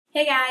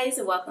Hey guys,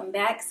 welcome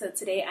back. So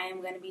today I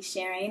am going to be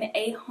sharing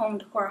a home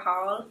decor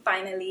haul.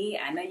 Finally,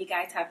 I know you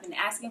guys have been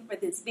asking for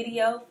this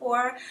video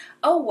for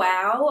a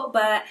while,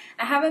 but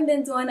I haven't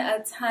been doing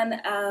a ton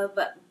of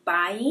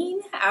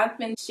buying. I've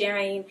been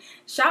sharing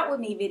shop with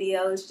me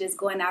videos, just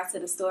going out to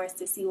the stores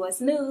to see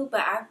what's new,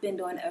 but I've been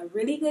doing a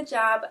really good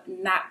job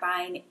not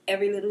buying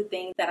every little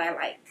thing that I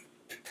like.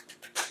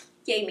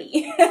 Yay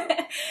me.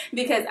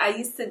 Because I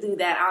used to do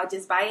that. I'll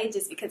just buy it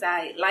just because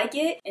I like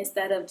it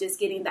instead of just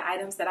getting the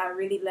items that I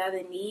really love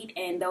and need,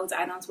 and those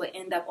items would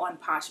end up on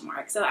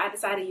Poshmark. So I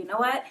decided, you know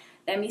what,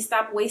 let me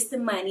stop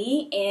wasting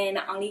money and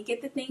only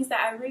get the things that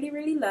I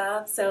really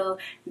love. So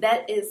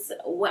that is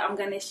what I'm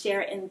going to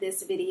share in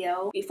this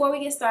video. Before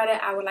we get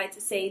started, I would like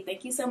to say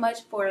thank you so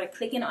much for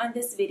clicking on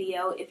this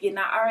video. If you're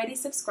not already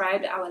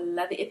subscribed, I would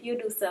love it if you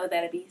do so.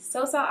 That'd be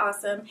so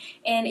awesome.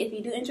 And if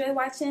you do enjoy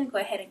watching, go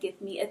ahead and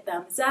give me a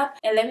thumbs up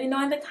and let me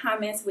know in the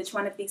comments which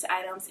one of these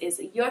items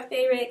is your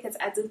favorite, because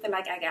I do feel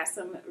like I got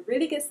some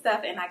really good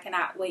stuff and I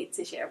cannot wait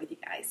to share with you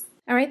guys.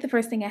 Alright, the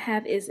first thing I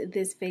have is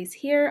this vase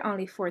here,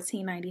 only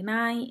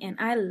 $14.99, and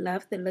I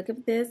love the look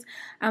of this.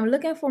 I'm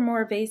looking for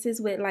more vases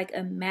with like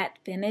a matte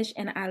finish,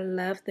 and I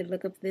love the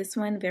look of this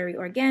one. Very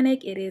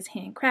organic, it is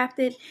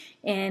handcrafted,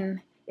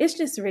 and it's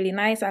just really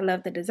nice. I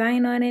love the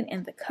design on it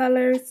and the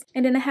colors.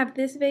 And then I have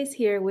this vase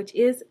here, which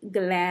is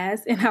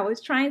glass, and I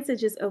was trying to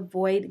just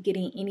avoid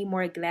getting any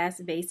more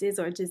glass vases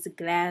or just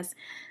glass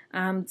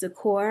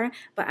decor,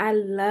 but I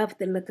love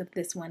the look of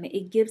this one.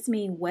 It gives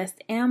me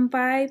West Am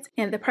vibes,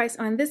 and the price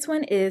on this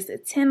one is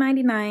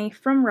 $10.99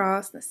 from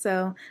Ross,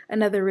 so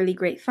another really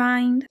great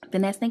find. The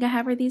next thing I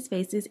have are these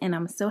vases, and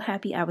I'm so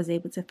happy I was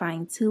able to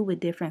find two with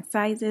different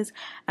sizes.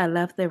 I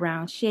love the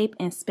round shape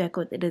and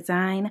speckled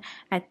design.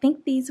 I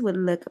think these would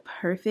look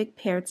perfect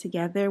paired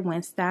together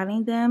when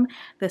styling them.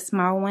 The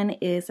small one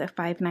is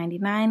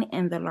 $5.99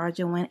 and the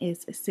larger one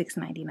is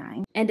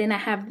 $6.99. And then I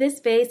have this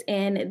vase,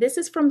 and this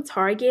is from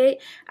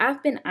Target.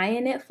 I've been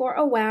eyeing it for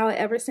a while,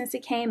 ever since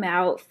it came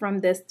out from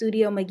the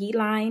Studio McGee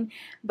line,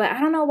 but I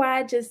don't know why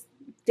I just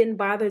didn't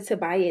bother to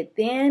buy it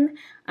then.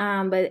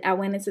 But I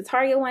went into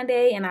Target one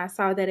day and I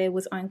saw that it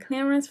was on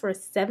clearance for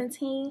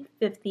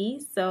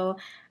 $17.50, so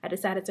I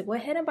decided to go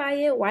ahead and buy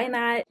it. Why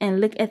not? And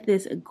look at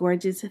this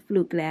gorgeous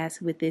flute glass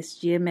with this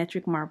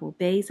geometric marble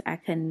base. I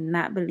could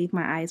not believe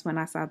my eyes when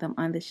I saw them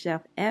on the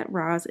shelf at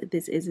Ross.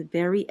 This is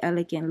very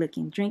elegant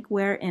looking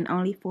drinkware and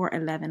only for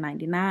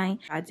 $11.99.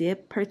 I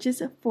did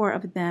purchase 4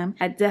 of them.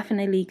 I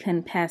definitely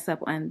couldn't pass up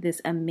on this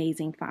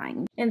amazing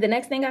find. And the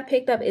next thing I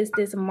picked up is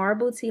this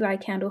marble tea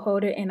light candle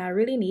holder, and I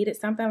really needed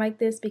something like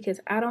this because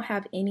I don't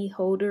have any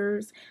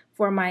holders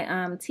for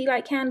my tea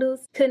light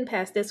candles. Couldn't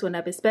pass this one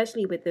up,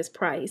 especially with this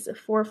price,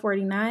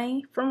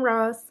 $4.49 from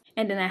Ross.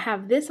 And then I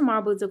have this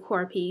marble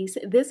decor piece.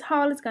 This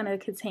haul is going to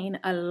contain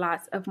a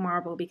lot of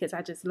marble because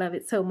I just love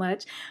it so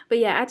much. But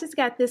yeah, I just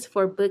got this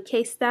for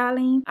bookcase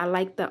styling. I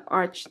like the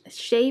arched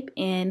shape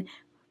and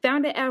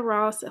found it at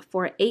Ross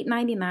for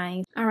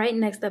 $8.99. Alright,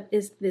 next up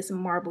is this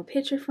marble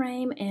picture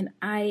frame, and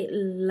I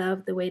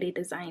love the way they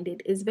designed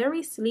it. It's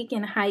very sleek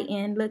and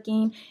high-end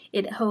looking.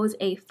 It holds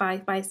a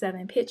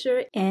 5x7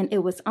 picture, and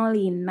it was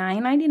only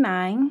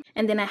 $9.99.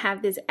 And then I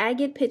have this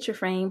agate picture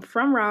frame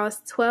from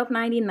Ross,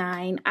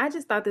 $12.99. I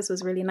just thought this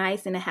was really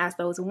nice, and it has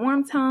those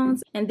warm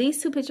tones. And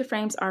these two picture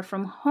frames are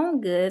from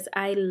Home Goods.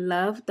 I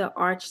love the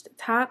arched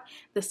top.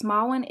 The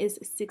small one is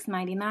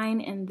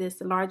 $6.99, and this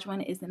large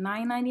one is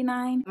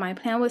 $9.99. My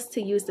plan was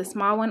to use the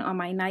small one on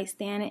my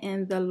nightstand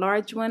and the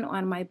large one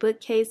on my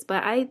bookcase,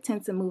 but I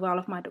tend to move all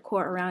of my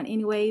decor around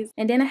anyways.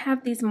 And then I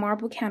have these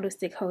marble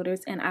candlestick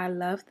holders, and I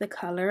love the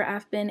color.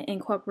 I've been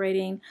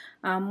incorporating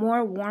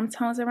more warm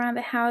tones around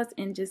the house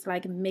and just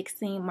like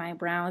mixing my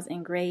browns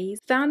and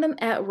grays. Found them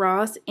at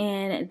Ross,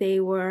 and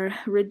they were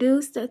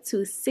reduced to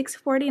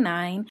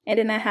 $6.49. And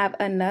then I have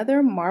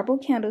another marble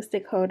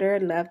candlestick holder.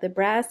 Love the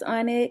brass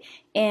on it,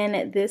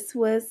 and this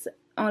was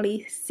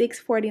only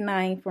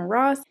 $6.49 from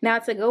Ross. Now,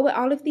 to go with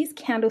all of these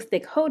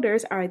candlestick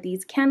holders are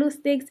these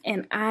candlesticks,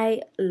 and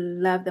I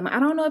love them. I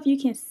don't know if you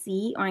can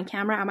see on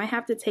camera. I might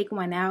have to take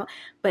one out,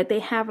 but they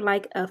have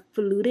like a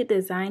fluted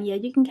design. Yeah,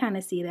 you can kind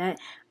of see that.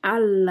 I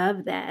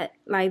love that.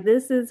 Like,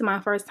 this is my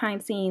first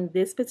time seeing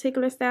this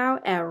particular style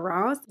at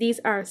Ross. These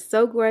are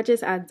so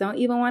gorgeous. I don't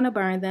even want to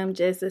burn them.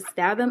 Just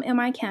style them in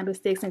my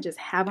candlesticks and just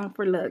have them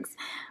for looks.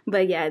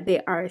 But yeah, they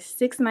are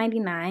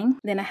 $6.99.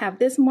 Then I have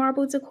this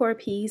marble decor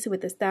piece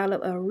with the style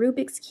of a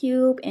Rubik's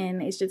Cube,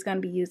 and it's just going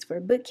to be used for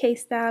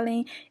bookcase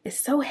styling. It's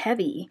so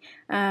heavy.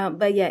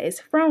 But yeah, it's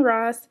from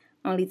Ross.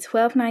 Only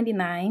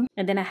 $12.99.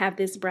 And then I have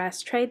this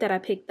brass tray that I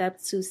picked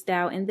up to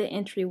style in the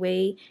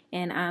entryway,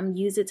 and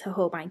use it to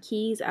hold my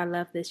keys. I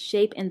love the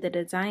shape and the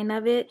design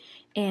of it,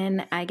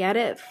 and I got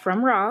it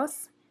from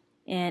Ross,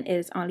 and it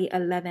is only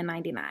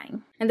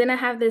 $11.99. And then I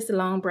have this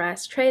long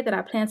brass tray that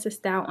I plan to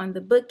style on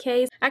the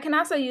bookcase. I can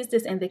also use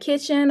this in the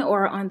kitchen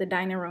or on the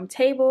dining room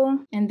table.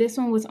 And this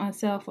one was on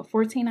sale for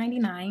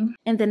 $14.99.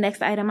 And the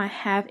next item I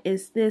have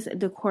is this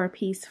decor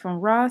piece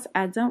from Ross.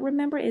 I don't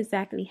remember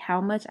exactly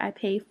how much I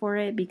paid for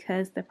it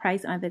because the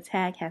price on the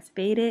tag has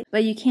faded,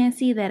 but you can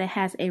see that it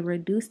has a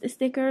reduced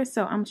sticker,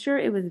 so I'm sure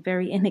it was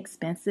very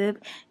inexpensive.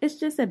 It's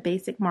just a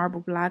basic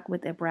marble block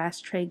with a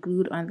brass tray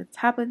glued on the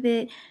top of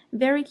it.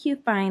 Very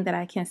cute find that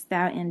I can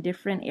style in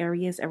different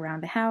areas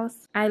around the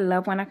house. I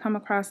love when I come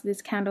across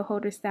this candle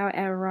holder style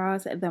at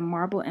Ross. The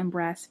marble and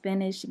brass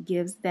finish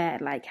gives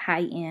that like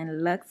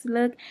high-end luxe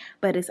look,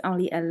 but it's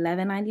only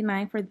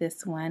 $11.99 for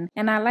this one.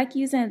 And I like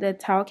using the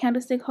tall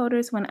candlestick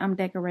holders when I'm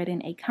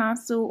decorating a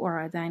console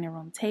or a dining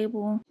room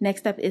table.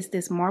 Next up is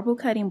this marble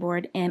cutting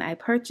board, and I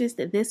purchased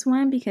this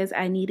one because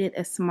I needed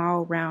a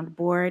small round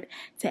board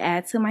to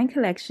add to my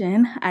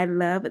collection. I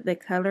love the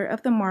color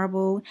of the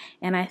marble,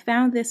 and I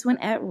found this one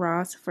at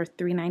Ross for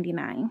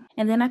 $3.99.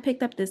 And then I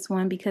picked up this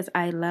one because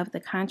I love the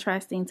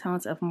contrasting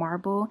tones of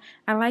marble.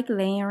 I like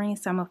layering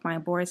some of my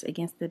boards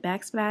against the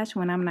backsplash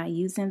when I'm not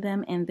using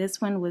them, and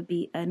this one would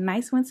be a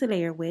nice one to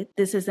layer with.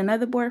 This is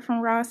another board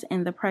from Ross,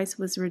 and the price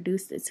was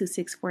reduced to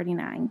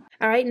 $6.49.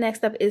 Alright,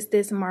 next up is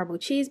this marble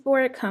cheese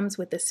board. Comes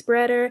with a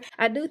spreader.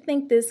 I do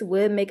think this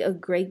would make a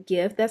great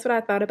gift. That's what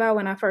I thought about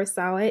when I first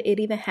saw it. It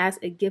even has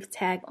a gift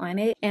tag on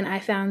it, and I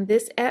found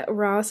this at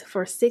Ross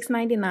for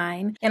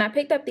 $6.99. And I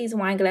picked up these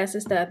wine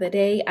glasses the other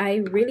day. I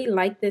really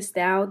like this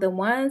style. The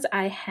ones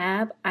I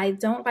have, I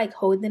don't like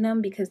holding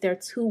them because they're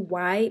too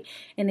wide,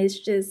 and it's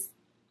just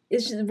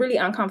really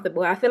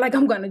uncomfortable. I feel like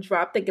I'm going to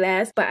drop the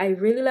glass, but I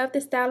really love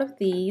the style of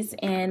these,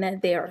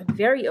 and they are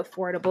very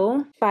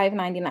affordable,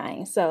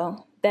 $5.99.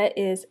 So that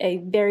is a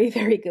very,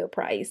 very good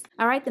price.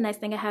 All right, the next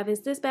thing I have is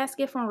this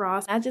basket from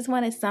Ross. I just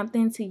wanted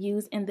something to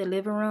use in the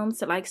living room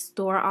to like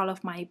store all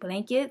of my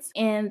blankets,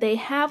 and they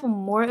have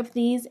more of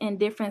these in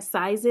different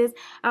sizes.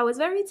 I was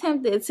very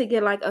tempted to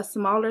get like a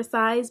smaller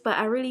size, but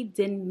I really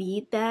didn't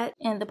need that,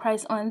 and the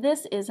price on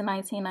this is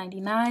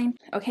 $19.99.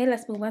 Okay,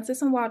 let's move on to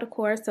some wall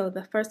decor. So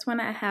the first one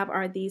I have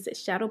are these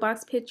shadow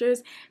box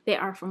pictures. They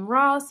are from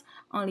Ross,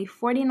 only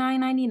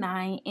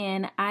 $49.99,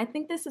 and I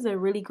think this is a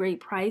really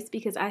great price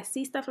because I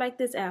see stuff like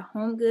this at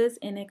Home Goods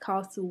and it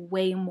costs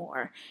way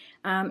more.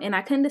 And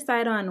I couldn't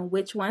decide on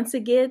which one to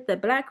get, the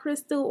black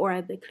crystal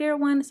or the clear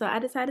one, so I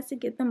decided to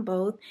get them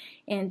both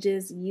and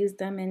just use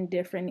them in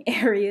different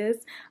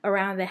areas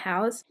around the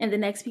house. And the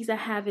next piece I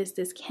have is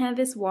this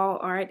canvas wall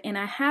art, and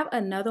I have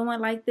another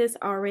one like this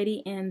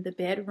already in the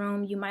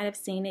bedroom. You might have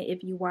seen it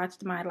if you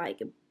watched my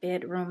like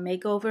bedroom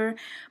makeover,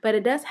 but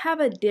it does have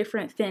a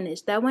different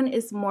finish. That one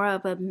is more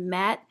of a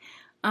matte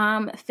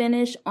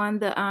finish on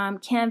the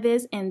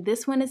canvas, and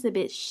this one is a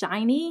bit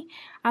shiny.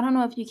 I don't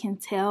know if you can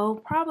tell,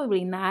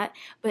 probably not,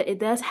 but it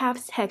does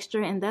have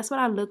texture, and that's what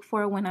I look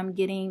for when I'm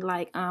getting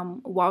like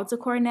wall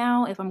decor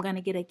now, if I'm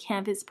gonna get a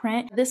canvas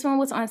print. This one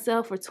was on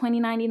sale for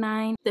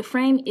 $20.99. The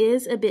frame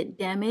is a bit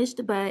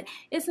damaged, but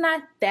it's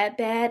not that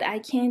bad. I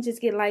can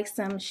just get like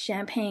some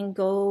champagne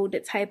gold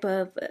type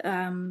of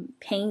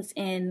paints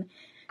and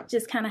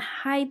just kind of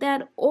hide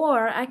that,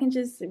 or I can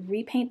just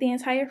repaint the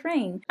entire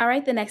frame. All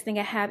right, the next thing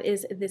I have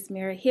is this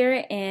mirror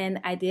here,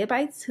 and I did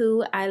buy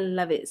two. I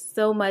love it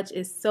so much.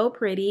 It's so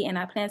pretty, and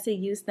I plan to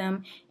use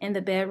them in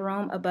the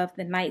bedroom above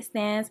the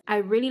nightstands. I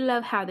really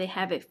love how they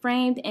have it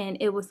framed, and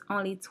it was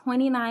only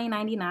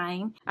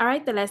 $29.99. All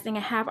right, the last thing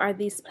I have are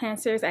these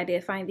planters. I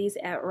did find these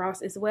at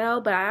Ross as well,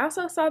 but I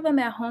also saw them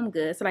at Home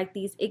Goods, like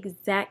these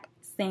exact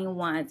same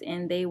ones,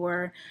 and they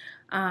were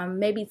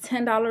maybe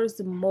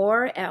 $10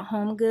 more at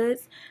Home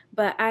Goods,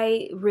 but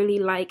I really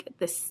like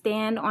the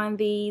stand on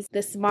these.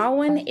 The small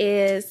one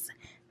is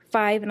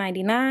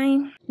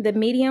 $5.99. The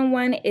medium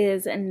one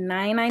is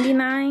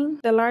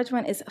 $9.99. The large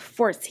one is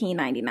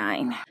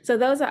 $14.99. So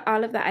those are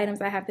all of the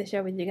items I have to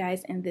share with you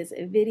guys in this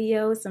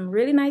video. Some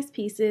really nice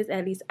pieces,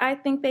 at least I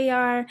think they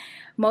are.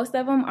 Most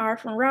of them are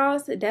from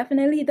Ross.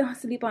 Definitely don't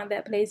sleep on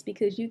that place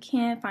because you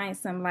can find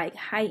some like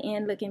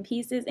high-end looking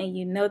pieces, and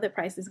you know the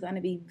price is going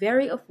to be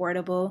very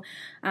affordable.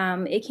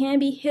 It can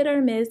be hit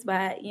or miss,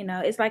 but you know,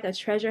 it's like a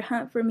treasure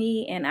hunt for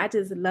me, and I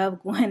just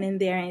love going in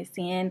there and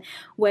seeing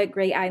what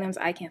great items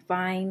I can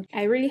find.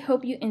 I really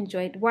hope you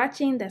enjoyed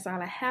watching. That's all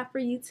I have for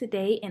you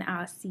today, and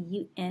I'll see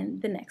you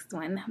in the next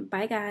one.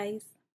 Bye guys.